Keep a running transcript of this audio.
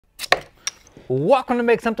Welcome to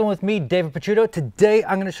Make Something with me, David Picciuto. Today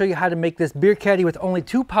I'm going to show you how to make this beer caddy with only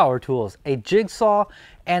two power tools, a jigsaw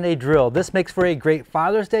and a drill. This makes for a great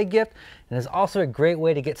Father's Day gift and is also a great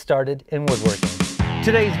way to get started in woodworking.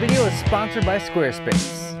 Today's video is sponsored by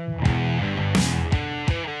Squarespace.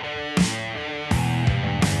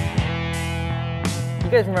 You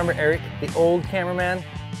guys remember Eric, the old cameraman,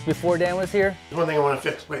 before Dan was here? There's one thing I want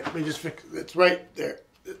to fix. Wait, let me just fix it. It's right there.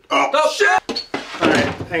 Oh, shit! All right,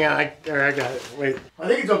 hang on. I got it. Wait, I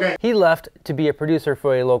think it's okay. He left to be a producer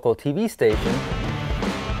for a local TV station.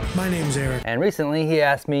 My name's Eric. And recently he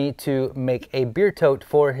asked me to make a beer tote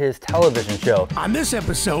for his television show. On this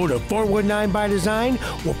episode of 419 by Design,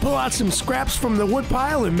 we'll pull out some scraps from the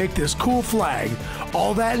woodpile and make this cool flag.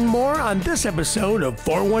 All that and more on this episode of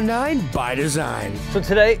 419 by Design. So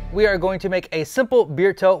today we are going to make a simple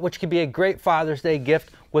beer tote, which could be a great Father's Day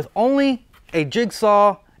gift with only a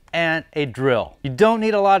jigsaw and a drill. You don't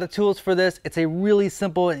need a lot of tools for this. It's a really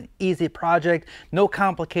simple and easy project, no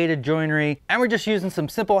complicated joinery, and we're just using some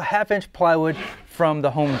simple 1/2-inch plywood from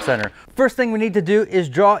the home center. First thing we need to do is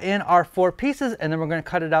draw in our 4 pieces, and then we're going to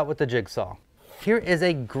cut it out with the jigsaw. Here is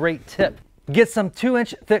a great tip. Get some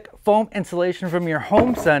 2-inch thick foam insulation from your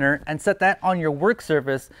home center and set that on your work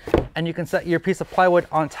surface, and you can set your piece of plywood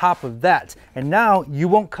on top of that. And now you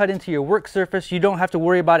won't cut into your work surface. You don't have to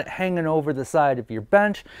worry about it hanging over the side of your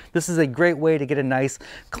bench. This is a great way to get a nice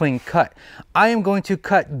clean cut. I am going to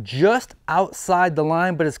cut just outside the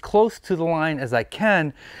line, but as close to the line as I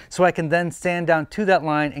can, so I can then stand down to that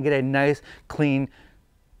line and get a nice clean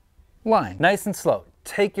line. Nice and slow.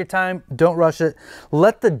 Take your time, don't rush it.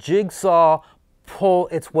 Let the jigsaw pull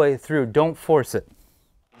its way through, don't force it.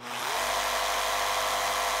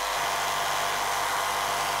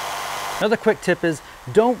 Another quick tip is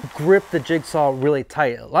don't grip the jigsaw really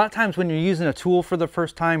tight. A lot of times when you're using a tool for the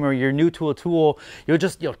first time or you're new to a tool,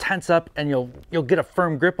 you'll tense up and you'll get a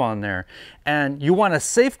firm grip on there. And you want a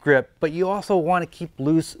safe grip, but you also want to keep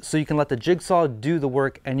loose so you can let the jigsaw do the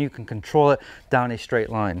work and you can control it down a straight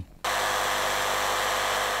line.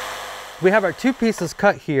 We have our 2 pieces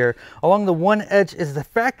cut here. Along the one edge is the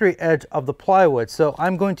factory edge of the plywood. So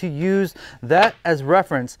I'm going to use that as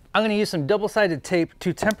reference. I'm going to use some double-sided tape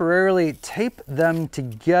to temporarily tape them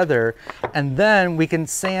together, and then we can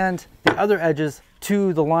sand the other edges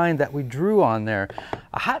to the line that we drew on there.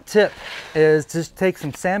 A hot tip is just take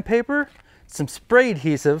some sandpaper, some spray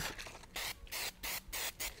adhesive,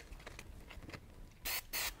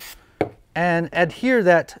 and adhere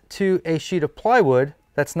that to a sheet of plywood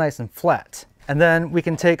that's nice and flat. And then we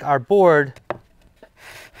can take our board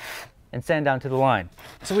and sand down to the line.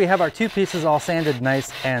 So we have our 2 pieces all sanded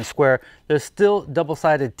nice and square. They're still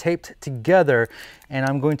double-sided taped together, and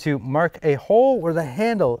I'm going to mark a hole where the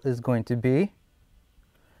handle is going to be,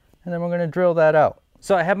 and then we're going to drill that out.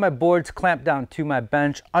 So I have my boards clamped down to my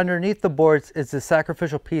bench. Underneath the boards is a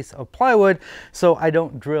sacrificial piece of plywood so I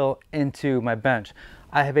don't drill into my bench.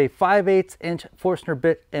 I have a 5/8-inch Forstner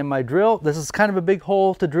bit in my drill. This is kind of a big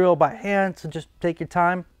hole to drill by hand, so just take your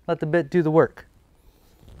time, let the bit do the work.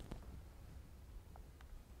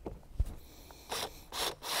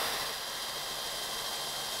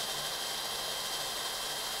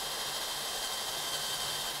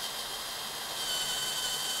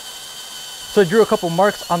 So I drew a couple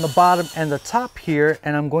marks on the bottom and the top here,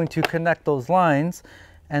 and I'm going to connect those lines,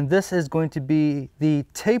 and this is going to be the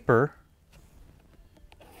taper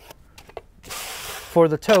for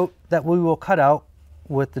the tote that we will cut out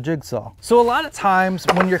with the jigsaw. So a lot of times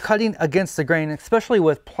when you're cutting against the grain, especially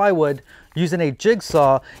with plywood using a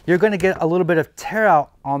jigsaw, you're going to get a little bit of tear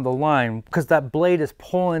out on the line because that blade is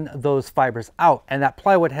pulling those fibers out, and that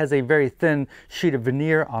plywood has a very thin sheet of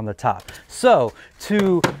veneer on the top. So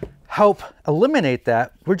to help eliminate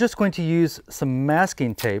that, we're just going to use some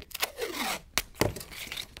masking tape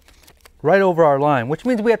right over our line, which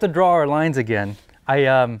means we have to draw our lines again.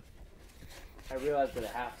 I realized it a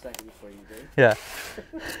half second before you did. Yeah.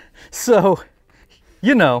 So,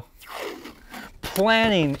 you know,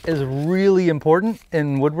 planning is really important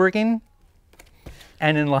in woodworking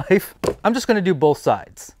and in life. I'm just going to do both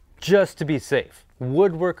sides just to be safe.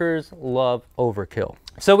 Woodworkers love overkill.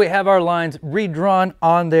 So we have our lines redrawn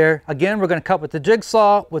on there. Again, we're going to cut with the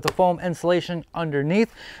jigsaw with the foam insulation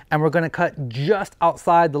underneath, and we're going to cut just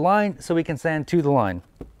outside the line so we can sand to the line.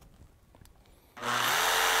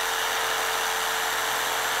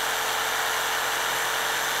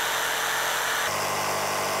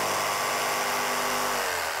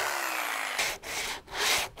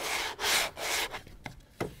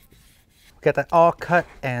 Get that all cut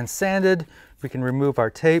and sanded. We can remove our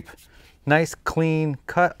tape. Nice clean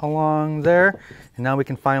cut along there. And now we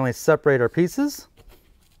can finally separate our pieces.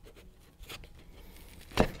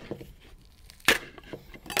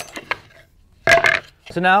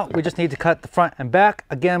 So now we just need to cut the front and back,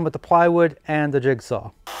 again with the plywood and the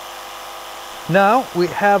jigsaw. Now we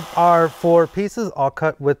have our 4 pieces all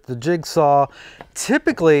cut with the jigsaw.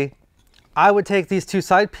 Typically, I would take these 2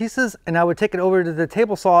 side pieces and I would take it over to the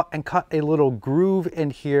table saw and cut a little groove in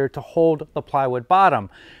here to hold the plywood bottom.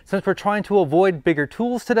 Since we're trying to avoid bigger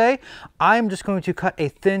tools today, I'm just going to cut a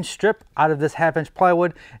thin strip out of this 1/2-inch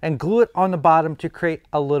plywood and glue it on the bottom to create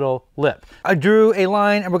a little lip. I drew a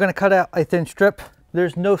line and we're going to cut out a thin strip.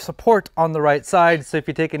 There's no support on the right side, so if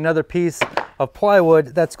you take another piece of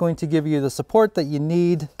plywood, that's going to give you the support that you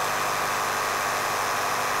need.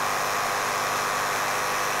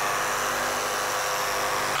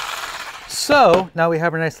 So now we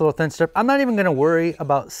have a nice little thin strip. I'm not even going to worry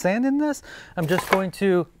about sanding this. I'm just going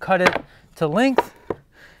to cut it to length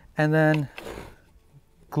and then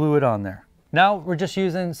glue it on there. Now we're just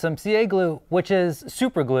using some CA glue, which is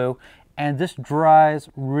super glue, and this dries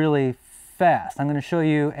really fast. I'm going to show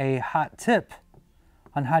you a hot tip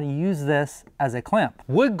on how to use this as a clamp.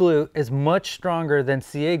 Wood glue is much stronger than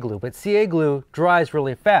CA glue, but CA glue dries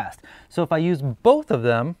really fast. So if I use both of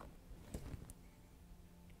them,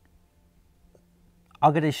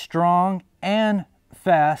 I'll get a strong and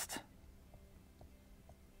fast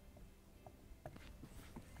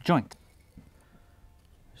joint.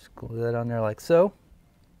 Just glue that on there like so.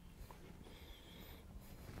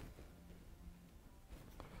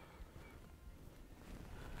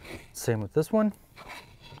 Same with this one.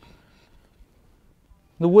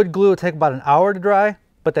 The wood glue will take about an hour to dry,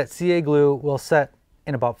 but that CA glue will set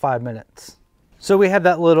in about 5 minutes. So we have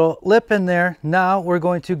that little lip in there. Now we're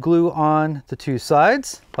going to glue on the 2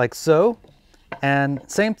 sides like so. And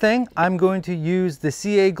same thing, I'm going to use the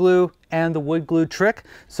CA glue and the wood glue trick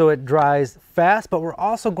so it dries fast, but we're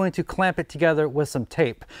also going to clamp it together with some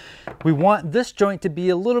tape. We want this joint to be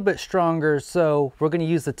a little bit stronger, so we're going to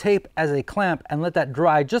use the tape as a clamp and let that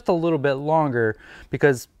dry just a little bit longer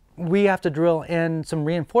because we have to drill in some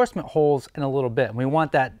reinforcement holes in a little bit, and we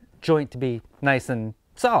want that joint to be nice and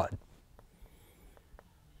solid.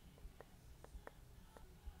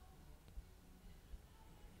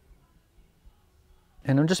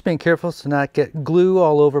 And I'm just being careful to not get glue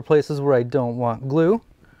all over places where I don't want glue.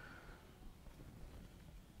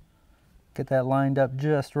 Get that lined up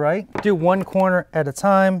just right. Do one corner at a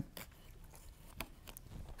time.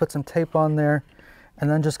 Put some tape on there and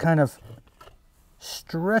then just kind of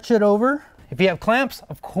stretch it over. If you have clamps,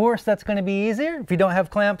 of course that's going to be easier. If you don't have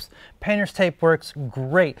clamps, painter's tape works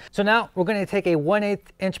great. So now we're going to take a 1/8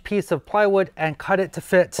 inch piece of plywood and cut it to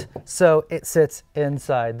fit so it sits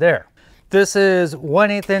inside there. This is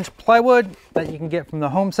 1/8 inch plywood that you can get from the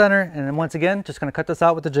home center. And then once again, just going to cut this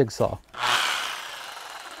out with the jigsaw.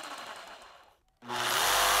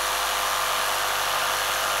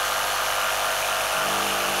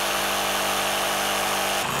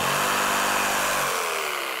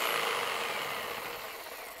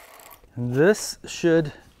 And this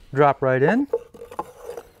should drop right in.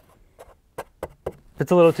 If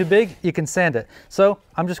it's a little too big, you can sand it. So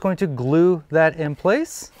I'm just going to glue that in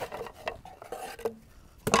place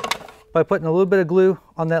by putting a little bit of glue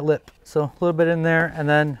on that lip. So a little bit in there, and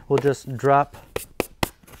then we'll just drop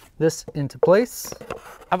this into place.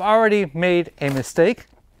 I've already made a mistake.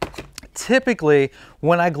 Typically,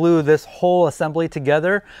 when I glue this whole assembly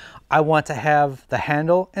together, I want to have the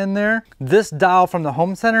handle in there. This dowel from the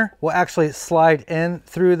home center will actually slide in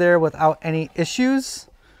through there without any issues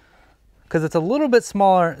because it's a little bit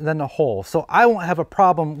smaller than the hole. So I won't have a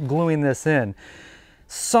problem gluing this in.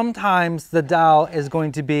 Sometimes the dowel is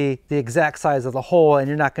going to be the exact size of the hole and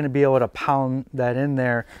you're not going to be able to pound that in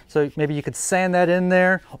there. So maybe you could sand that in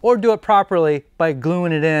there or do it properly by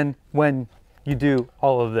gluing it in when you do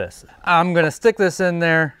all of this. I'm going to stick this in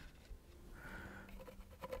there,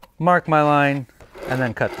 mark my line, and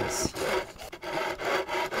then cut this.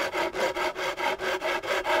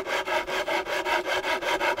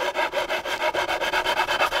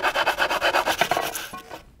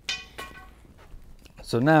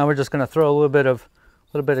 So now we're just going to throw a little bit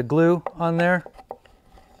of glue on there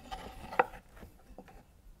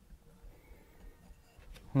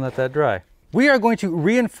and let that dry. We are going to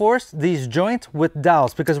reinforce these joints with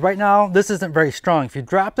dowels because right now this isn't very strong. If you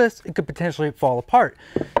drop this, it could potentially fall apart.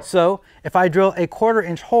 So if I drill a 1/4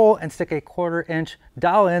 inch hole and stick a 1/4 inch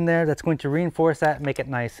dowel in there, that's going to reinforce that and make it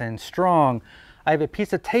nice and strong. I have a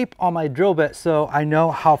piece of tape on my drill bit so I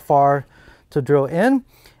know how far to drill in.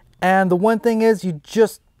 And the one thing is you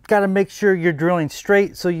just got to make sure you're drilling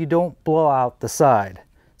straight so you don't blow out the side.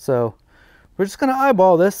 So we're just going to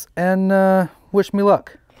eyeball this and wish me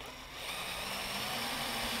luck.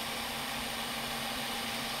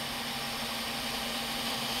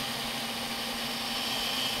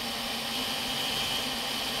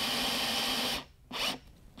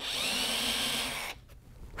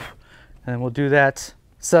 And we'll do that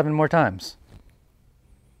 7 more times.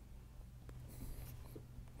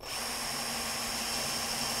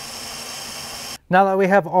 Now that we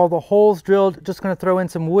have all the holes drilled, just going to throw in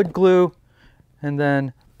some wood glue and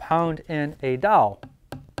then pound in a dowel.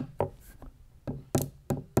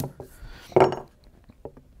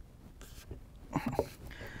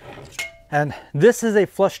 And this is a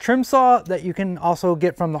flush trim saw that you can also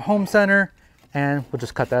get from the home center, and we'll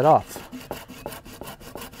just cut that off.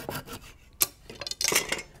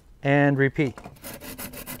 And repeat.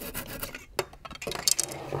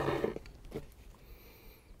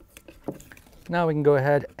 Now we can go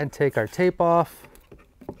ahead and take our tape off.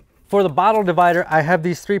 For the bottle divider, I have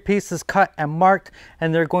these 3 pieces cut and marked,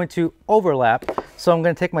 and they're going to overlap. So I'm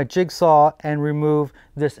going to take my jigsaw and remove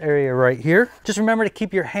this area right here. Just remember to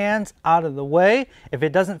keep your hands out of the way. If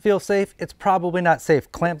it doesn't feel safe, it's probably not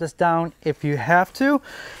safe. Clamp this down if you have to.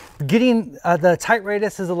 Getting the tight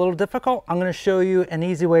radius is a little difficult. I'm going to show you an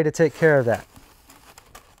easy way to take care of that.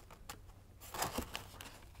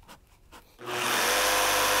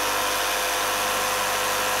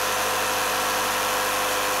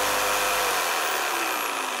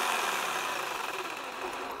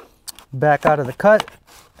 Back out of the cut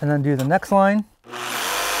and then do the next line.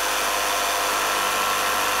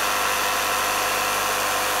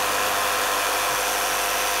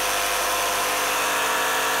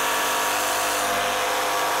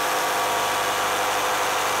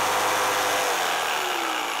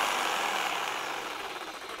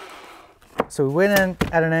 So we went in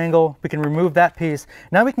at an angle, we can remove that piece.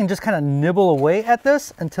 Now we can just kind of nibble away at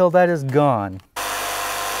this until that is gone.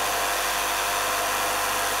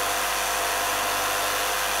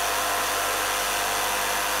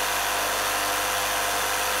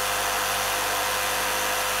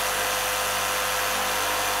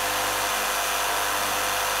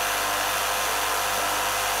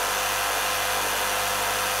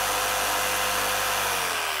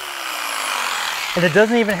 And it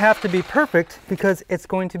doesn't even have to be perfect because it's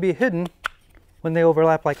going to be hidden when they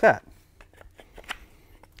overlap like that.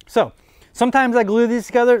 So sometimes I glue these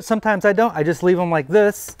together, sometimes I don't. I just leave them like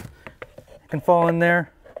this. It can fall in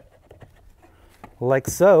there like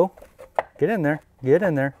so. Get in there, get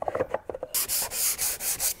in there.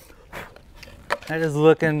 That is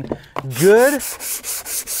looking good.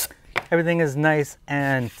 Everything is nice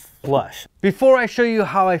and flush. Before I show you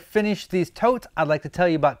how I finish these totes, I'd like to tell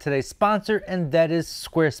you about today's sponsor, and that is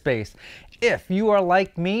Squarespace. If you are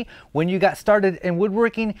like me, when you got started in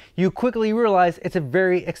woodworking, you quickly realize it's a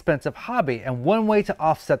very expensive hobby, and one way to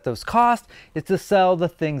offset those costs is to sell the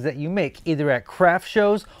things that you make, either at craft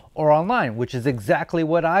shows or online, which is exactly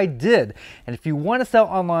what I did. And if you want to sell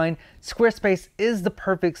online, Squarespace is the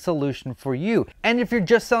perfect solution for you. And if you're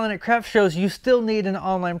just selling at craft shows, you still need an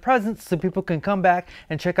online presence so people can come back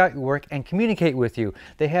and check out your work and communicate with you.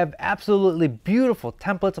 They have absolutely beautiful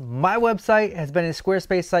templates. My website has been a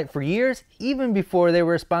Squarespace site for years, even before they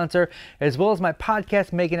were a sponsor, as well as my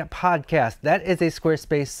podcast, Making It Podcast. That is a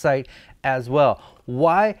Squarespace site as well.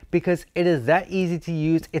 Why? Because it is that easy to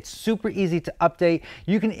use. It's super easy to update.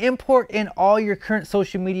 You can import in all your current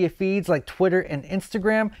social media feeds like Twitter and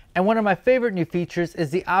Instagram. And one of my favorite new features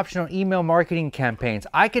is the optional email marketing campaigns.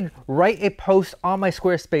 I can write a post on my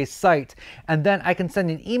Squarespace site, and then I can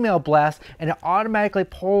send an email blast, and it automatically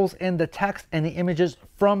pulls in the text and the images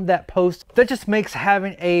from that post. That just makes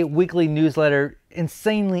having a weekly newsletter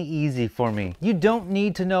insanely easy for me. You don't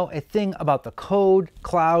need to know a thing about the code,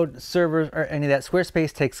 cloud, servers, or any of that.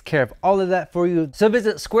 Squarespace takes care of all of that for you. So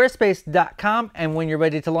visit squarespace.com, and when you're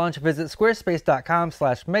ready to launch, visit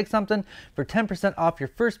squarespace.com/makesomething for 10% off your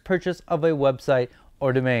first purchase of a website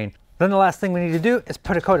or domain. Then the last thing we need to do is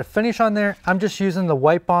put a coat of finish on there. I'm just using the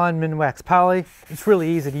Wipe On Minwax Poly. It's really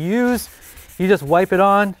easy to use. You just wipe it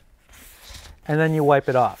on and then you wipe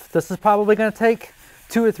it off. This is probably going to take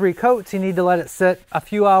 2 or 3 coats. You need to let it sit a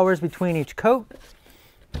few hours between each coat,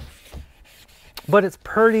 but it's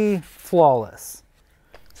pretty flawless.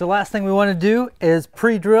 So the last thing we want to do is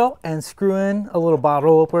pre-drill and screw in a little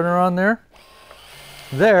bottle opener on there.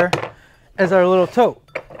 There is our little tote.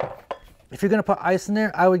 If you're going to put ice in there,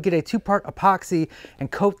 I would get a 2-part epoxy and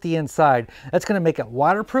coat the inside. That's going to make it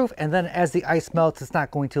waterproof, and then as the ice melts, it's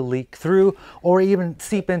not going to leak through or even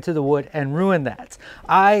seep into the wood and ruin that.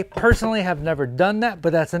 I personally have never done that,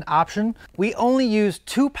 but that's an option. We only use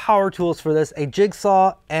 2 power tools for this, a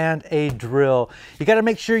jigsaw and a drill. You got to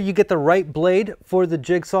make sure you get the right blade for the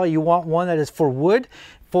jigsaw. You want one that is for wood.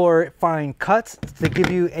 for fine cuts to give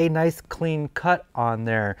you a nice clean cut on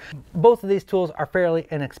there. Both of these tools are fairly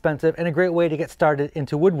inexpensive and a great way to get started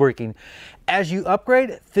into woodworking. As you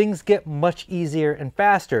upgrade, things get much easier and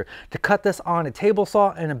faster. To cut this on a table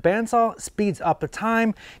saw and a bandsaw speeds up the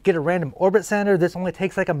time. Get a random orbit sander, this only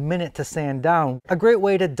takes like a minute to sand down. A great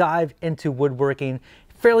way to dive into woodworking,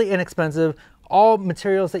 fairly inexpensive, all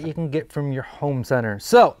materials that you can get from your home center.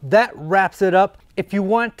 So that wraps it up. If you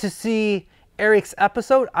want to see Eric's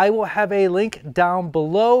episode, I will have a link down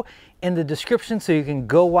below in the description so you can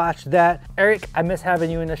go watch that. Eric, I miss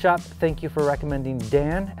having you in the shop. Thank you for recommending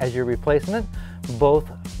Dan as your replacement. Both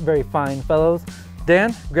very fine fellows.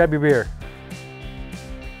 Dan, grab your beer.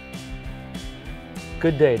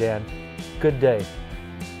 Good day, Dan. Good day.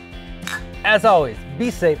 As always,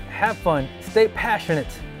 be safe, have fun, stay passionate,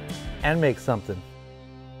 and make something.